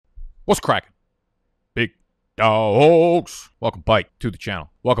What's cracking? Big dogs. Welcome, Bike, to the channel.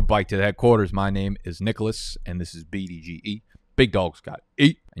 Welcome, Bike, to the headquarters. My name is Nicholas, and this is BDGE. Big Dogs Got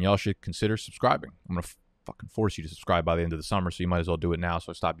Eat. And y'all should consider subscribing. I'm going to fucking force you to subscribe by the end of the summer, so you might as well do it now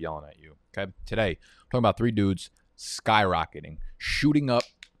so I stop yelling at you. Okay? Today, I'm talking about three dudes skyrocketing, shooting up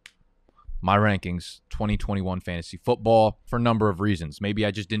my rankings 2021 fantasy football for a number of reasons. Maybe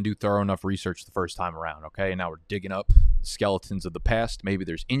I just didn't do thorough enough research the first time around, okay? And now we're digging up the skeletons of the past. Maybe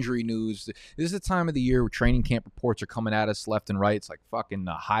there's injury news. This is the time of the year where training camp reports are coming at us left and right. It's like fucking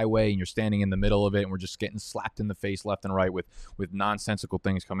a highway, and you're standing in the middle of it, and we're just getting slapped in the face left and right with nonsensical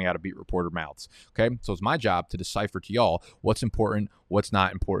things coming out of beat reporter mouths, okay? So it's my job to decipher to y'all what's important, what's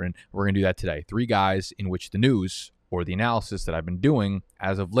not important. We're going to do that today. Three guys in which the news or the analysis that I've been doing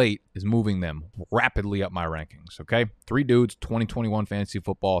as of late is moving them rapidly up my rankings, okay? Three dudes, 2021 fantasy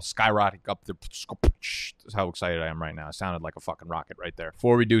football, skyrocketing up there. That's how excited I am right now. I sounded like a fucking rocket right there.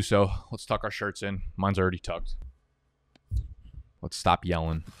 Before we do so, let's tuck our shirts in. Mine's already tucked. Let's stop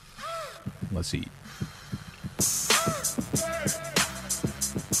yelling. Let's eat.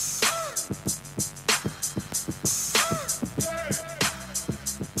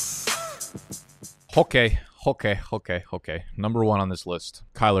 Okay. Number one on this list,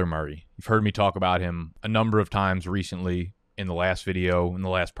 Kyler Murray. You've heard me talk about him a number of times recently in the last video, in the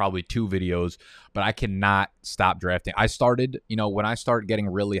last probably two videos, but I cannot stop drafting. I started, when I start getting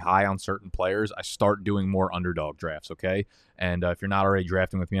really high on certain players, I start doing more underdog drafts, okay? And if you're not already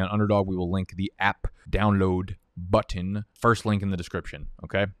drafting with me on Underdog, we will link the app download button, first link in the description,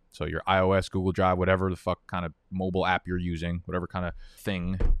 okay? So your iOS, Google Drive, whatever the fuck kind of mobile app you're using, whatever kind of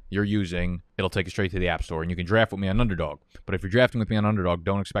thing you're using, it'll take you straight to the App Store, and you can draft with me on Underdog. But if you're drafting with me on Underdog,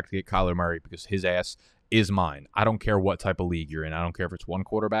 don't expect to get Kyler Murray because his ass is mine. I don't care what type of league you're in. I don't care if it's one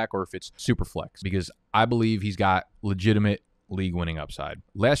quarterback or if it's super flex, because I believe he's got legitimate league-winning upside.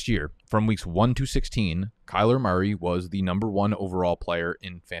 Last year, from weeks 1 to 16, Kyler Murray was the number one overall player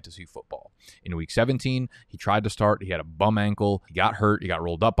in fantasy football. In week 17, he tried to start. He had a bum ankle. He got hurt. He got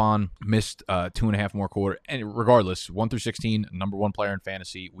rolled up on. Missed 2.5 more quarters. And regardless, 1 through 16, number one player in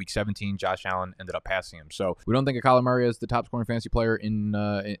fantasy. Week 17, Josh Allen ended up passing him. So we don't think of Kyler Murray as the top scoring fantasy player in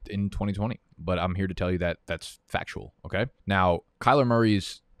 2020. But I'm here to tell you that that's factual, okay? Now, Kyler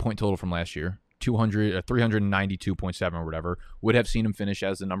Murray's point total from last year, 392.7 or whatever, would have seen him finish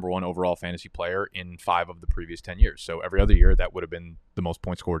as the number one overall fantasy player in 5 of the previous 10 years. So every other year, that would have been the most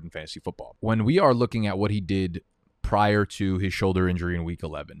points scored in fantasy football. When we are looking at what he did prior to his shoulder injury in week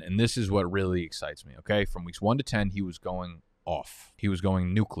 11, and this is what really excites me, okay? From weeks 1 to 10, he was going off. He was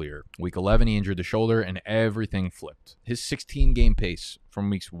going nuclear. Week 11, he injured the shoulder, and everything flipped. His 16-game pace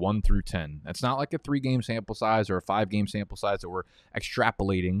from weeks 1 through 10, that's not like a 3-game sample size or a 5-game sample size that we're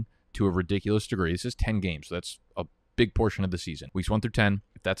extrapolating to a ridiculous degree. This is 10 games, so that's a big portion of the season. Weeks 1 through 10,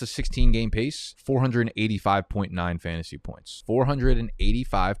 if that's a 16-game pace, 485.9 fantasy points.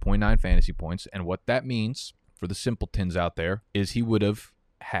 485.9 fantasy points, and what that means for the simpletons out there is he would have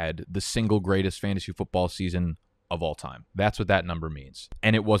had the single greatest fantasy football season of all time. That's what that number means.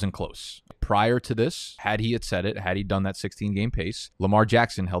 And it wasn't close. Prior to this, had he done that 16-game pace, Lamar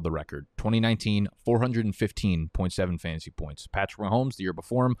Jackson held the record. 2019, 415.7 fantasy points. Patrick Mahomes, the year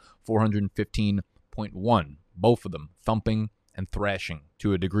before him, 415.1. Both of them thumping and thrashing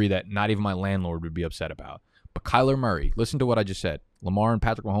to a degree that not even my landlord would be upset about. But Kyler Murray, listen to what I just said. Lamar and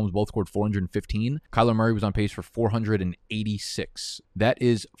Patrick Mahomes both scored 415. Kyler Murray was on pace for 486. That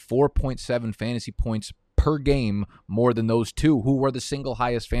is 4.7 fantasy points per game more than those two, who were the single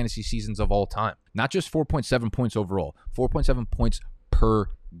highest fantasy seasons of all time. Not just 4.7 points overall, 4.7 points per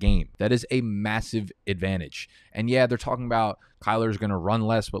game. That is a massive advantage. And yeah, they're talking about Kyler's going to run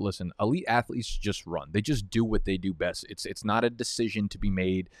less, but listen, elite athletes just run. They just do what they do best. It's not a decision to be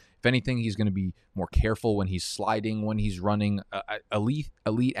made. If anything, he's going to be more careful when he's sliding, when he's running. Elite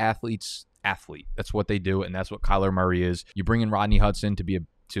athletes, athlete. That's what they do, and that's what Kyler Murray is. You bring in Rodney Hudson to be a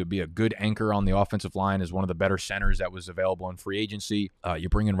good anchor on the offensive line as one of the better centers that was available in free agency. You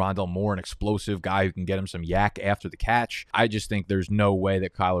bring in Rondale Moore, an explosive guy who can get him some yak after the catch. I just think there's no way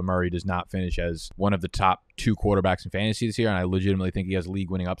that Kyler Murray does not finish as one of the top 2 quarterbacks in fantasy this year, and I legitimately think he has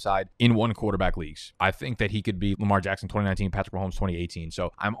league-winning upside in one quarterback leagues. I think that he could be Lamar Jackson 2019, Patrick Mahomes 2018.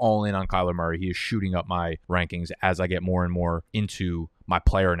 So I'm all in on Kyler Murray. He is shooting up my rankings as I get more and more into my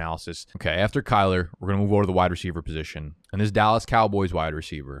player analysis. Okay, after Kyler, we're going to move over to the wide receiver position. And this Dallas Cowboys wide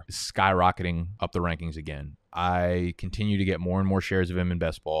receiver is skyrocketing up the rankings again. I continue to get more and more shares of him in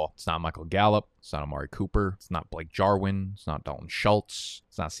best ball. It's not Michael Gallup. It's not Amari Cooper. It's not Blake Jarwin. It's not Dalton Schultz.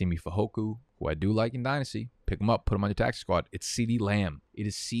 It's not Simi Fehoko, who I do like in Dynasty, pick him up, put him on your taxi squad. It's CeeDee Lamb. It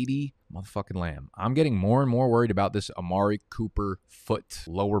is CeeDee motherfucking Lamb. I'm getting more and more worried about this Amari Cooper foot,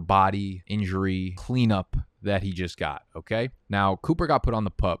 lower body injury cleanup that he just got, okay? Now, Cooper got put on the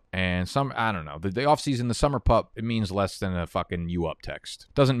PUP, and I don't know, the offseason, the summer PUP, it means less than a fucking you up text.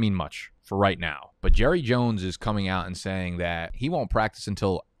 Doesn't mean much for right now. But Jerry Jones is coming out and saying that he won't practice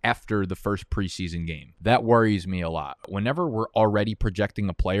until after the first preseason game. That worries me a lot. Whenever we're already projecting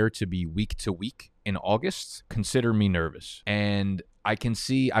a player to be week to week in August, consider me nervous. And I can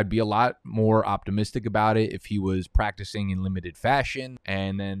see I'd be a lot more optimistic about it if he was practicing in limited fashion,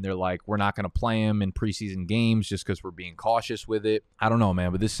 and then they're like, we're not going to play him in preseason games just because we're being cautious with it. I don't know,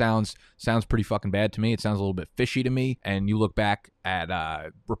 man, but this sounds pretty fucking bad to me. It sounds a little bit fishy to me. And you look back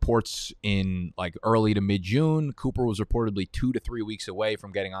at reports in like early to mid-June, Cooper was reportedly 2 to 3 weeks away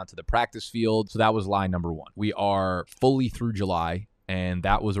from getting onto the practice field. So that was lie number one. We are fully through July, and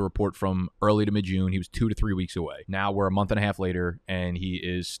that was a report from early to mid-June. He was 2 to 3 weeks away. Now we're a month and a half later, and he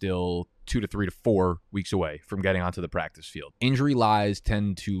is still 2 to 3 to 4 weeks away from getting onto the practice field. Injury lies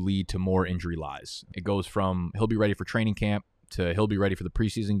tend to lead to more injury lies. It goes from he'll be ready for training camp to he'll be ready for the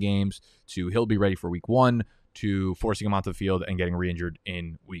preseason games to he'll be ready for week 1 to forcing him onto the field and getting re-injured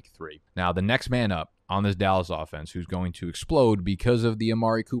in week 3. Now, the next man up on this Dallas offense who's going to explode because of the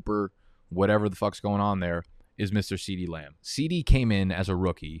Amari Cooper, whatever the fuck's going on there, is Mr. CeeDee Lamb. CeeDee came in as a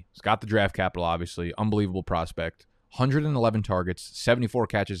rookie. He's got the draft capital, obviously. Unbelievable prospect. 111 targets, 74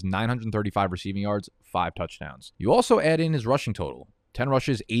 catches, 935 receiving yards, 5 touchdowns. You also add in his rushing total. 10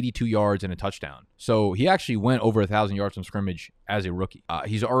 rushes, 82 yards, and a touchdown. So he actually went over 1,000 yards from scrimmage as a rookie.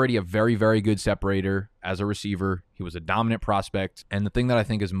 He's already a very, very good separator as a receiver. He was a dominant prospect. And the thing that I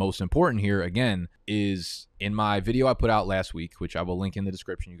think is most important here, again, is in my video I put out last week, which I will link in the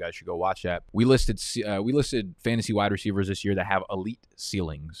description. You guys should go watch that. We listed fantasy wide receivers this year that have elite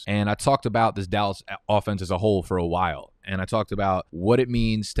ceilings. And I talked about this Dallas offense as a whole for a while. And I talked about what it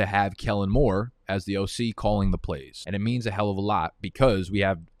means to have Kellen Moore as the OC calling the plays. And it means a hell of a lot because we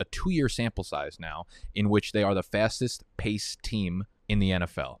have a 2-year sample size now in which they are the fastest paced team in the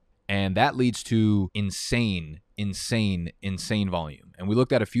NFL. And that leads to insane volume. And we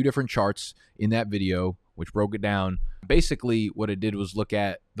looked at a few different charts in that video, which broke it down. Basically, what it did was look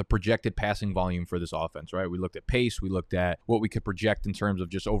at the projected passing volume for this offense, right? We looked at pace. We looked at what we could project in terms of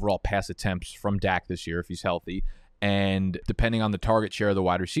just overall pass attempts from Dak this year if he's healthy. And depending on the target share of the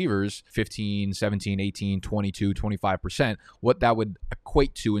wide receivers, 15, 17, 18, 22, 25%, what that would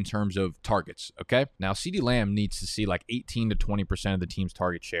equate to in terms of targets, okay? Now, CeeDee Lamb needs to see like 18 to 20% of the team's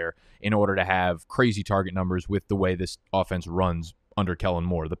target share in order to have crazy target numbers with the way this offense runs under Kellen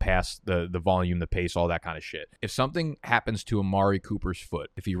Moore, the pass, the volume, the pace, all that kind of shit. If something happens to Amari Cooper's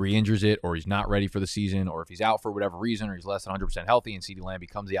foot, if he re-injures it or he's not ready for the season or if he's out for whatever reason or he's less than 100% healthy and CeeDee Lamb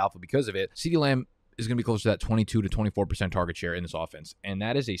becomes the alpha because of it, CeeDee Lamb is going to be close to that 22 to 24% target share in this offense. And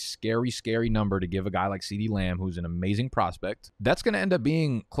that is a scary, scary number to give a guy like CeeDee Lamb, who's an amazing prospect. That's going to end up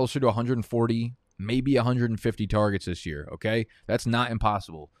being closer to 140, maybe 150 targets this year, okay? That's not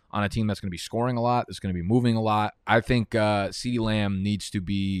impossible on a team that's going to be scoring a lot, that's going to be moving a lot. I think CeeDee Lamb needs to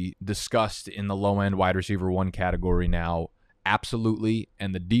be discussed in the low-end wide receiver 1 category now, absolutely.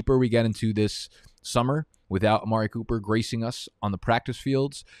 And the deeper we get into this summer, without Amari Cooper gracing us on the practice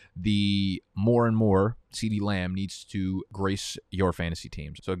fields, the more and more CeeDee Lamb needs to grace your fantasy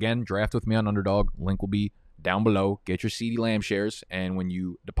teams. So again, draft with me on Underdog. Link will be down below. Get your CeeDee Lamb shares, and when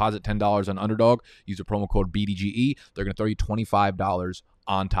you deposit $10 on Underdog, use the promo code BDGE. They're going to throw you $25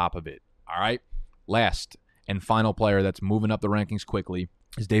 on top of it. All right? Last and final player that's moving up the rankings quickly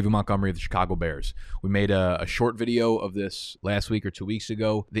is David Montgomery of the Chicago Bears. We made a short video of this last week or 2 weeks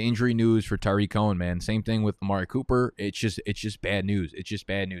ago. The injury news for Tyreek Cohen, man. Same thing with Amari Cooper. It's just bad news. It's just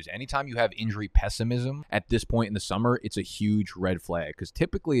bad news. Anytime you have injury pessimism at this point in the summer, it's a huge red flag because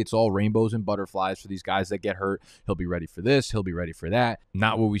typically it's all rainbows and butterflies for these guys that get hurt. He'll be ready for this. He'll be ready for that.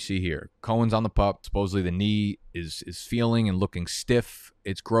 Not what we see here. Cohen's on the pup. Supposedly the knee is feeling and looking stiff.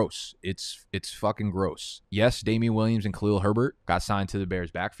 It's gross. It's fucking gross. Yes, Damian Williams and Khalil Herbert got signed to the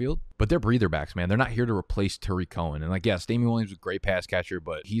Bears backfield, but they're breather backs, man. They're not here to replace Tyreek Cohen. And like, yes, Damian Williams is a great pass catcher,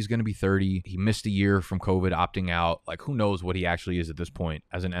 but he's going to be 30. He missed a year from COVID, opting out. Like, who knows what he actually is at this point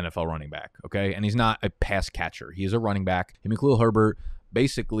as an NFL running back, okay? And he's not a pass catcher. He is a running back. Him and Khalil Herbert,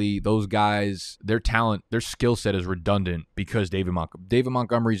 basically those guys, their talent, their skill set is redundant because David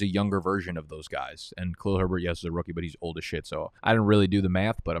Montgomery is a younger version of those guys. And Khalil Herbert, yes, is a rookie, but he's old as shit. So I didn't really do the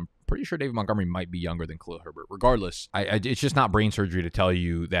math, but I'm pretty sure David Montgomery might be younger than Khalil Herbert. Regardless, it's just not brain surgery to tell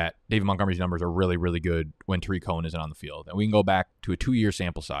you that David Montgomery's numbers are really, really good when Tariq Cohen isn't on the field. And we can go back to a 2-year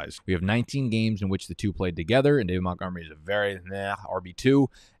sample size. We have 19 games in which the two played together, and David Montgomery is a very RB2.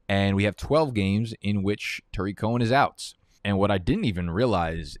 And we have 12 games in which Tariq Cohen is out. And what I didn't even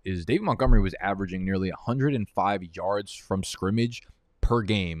realize is David Montgomery was averaging nearly 105 yards from scrimmage per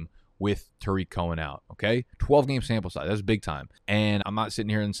game with Tariq Cohen out, okay? 12-game sample size. That's big time. And I'm not sitting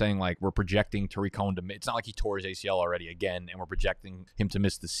here and saying, like, we're projecting Tariq Cohen to miss. It's not like he tore his ACL already again, and we're projecting him to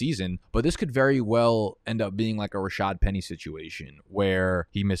miss the season. But this could very well end up being like a Rashad Penny situation where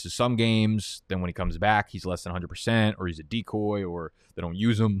he misses some games, then when he comes back, he's less than 100%, or he's a decoy, or they don't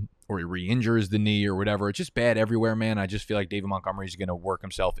use him, or he re-injures the knee or whatever. It's just bad everywhere, man. I just feel like David Montgomery is going to work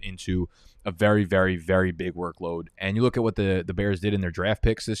himself into a very, very, very big workload. And you look at what the Bears did in their draft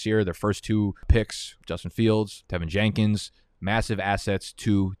picks this year, their first 2 picks, Justin Fields, Tevin Jenkins, massive assets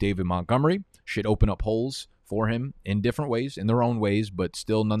to David Montgomery, should open up holes for him in different ways, in their own ways, but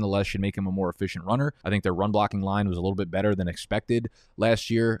still nonetheless should make him a more efficient runner. I think their run blocking line was a little bit better than expected last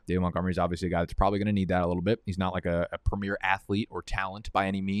year. David Montgomery is obviously a guy that's probably going to need that a little bit. He's not like a premier athlete or talent by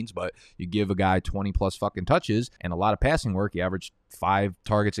any means, but you give a guy 20 plus fucking touches and a lot of passing work. He averaged 5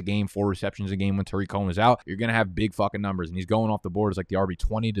 targets a game, 4 receptions a game when Tariq Cohen is out. You're going to have big fucking numbers, and he's going off the board as like the RB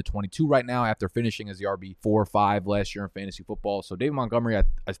 20 to 22 right now after finishing as the RB 4 or 5 last year in fantasy football. So David Montgomery,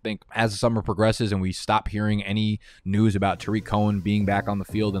 I think as the summer progresses and we stop hearing any news about Tariq Cohen being back on the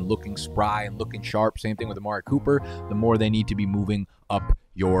field and looking spry and looking sharp, same thing with Amari Cooper, the more they need to be moving up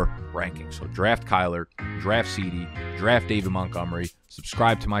your rankings. So draft Kyler, draft CD, draft David Montgomery,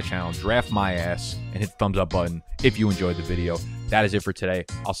 subscribe to my channel, draft my ass, and hit the thumbs up button if you enjoyed the video. That is it for today.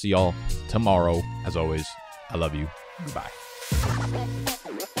 I'll see y'all tomorrow. As always, I love you. Goodbye.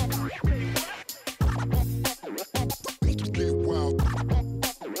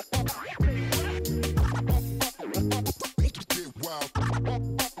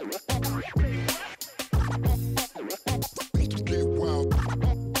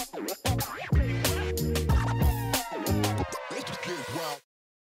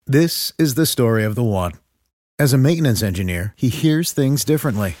 This is the story of the one. As a maintenance engineer, he hears things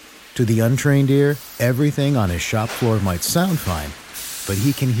differently. To the untrained ear, everything on his shop floor might sound fine, but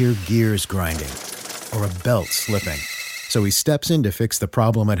he can hear gears grinding or a belt slipping. So he steps in to fix the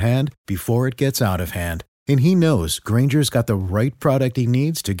problem at hand before it gets out of hand. And he knows Grainger's got the right product he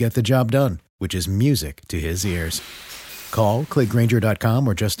needs to get the job done, which is music to his ears. Call, click Grainger.com,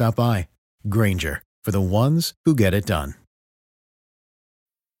 or just stop by. Grainger, for the ones who get it done.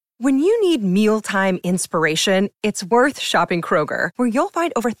 When you need mealtime inspiration, it's worth shopping Kroger, where you'll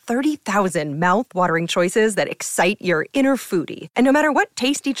find over 30,000 mouth-watering choices that excite your inner foodie. And no matter what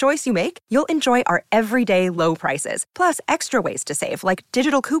tasty choice you make, you'll enjoy our everyday low prices, plus extra ways to save, like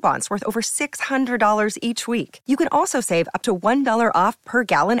digital coupons worth over $600 each week. You can also save up to $1 off per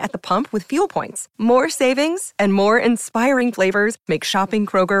gallon at the pump with fuel points. More savings and more inspiring flavors make shopping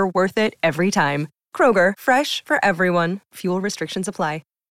Kroger worth it every time. Kroger, fresh for everyone. Fuel restrictions apply.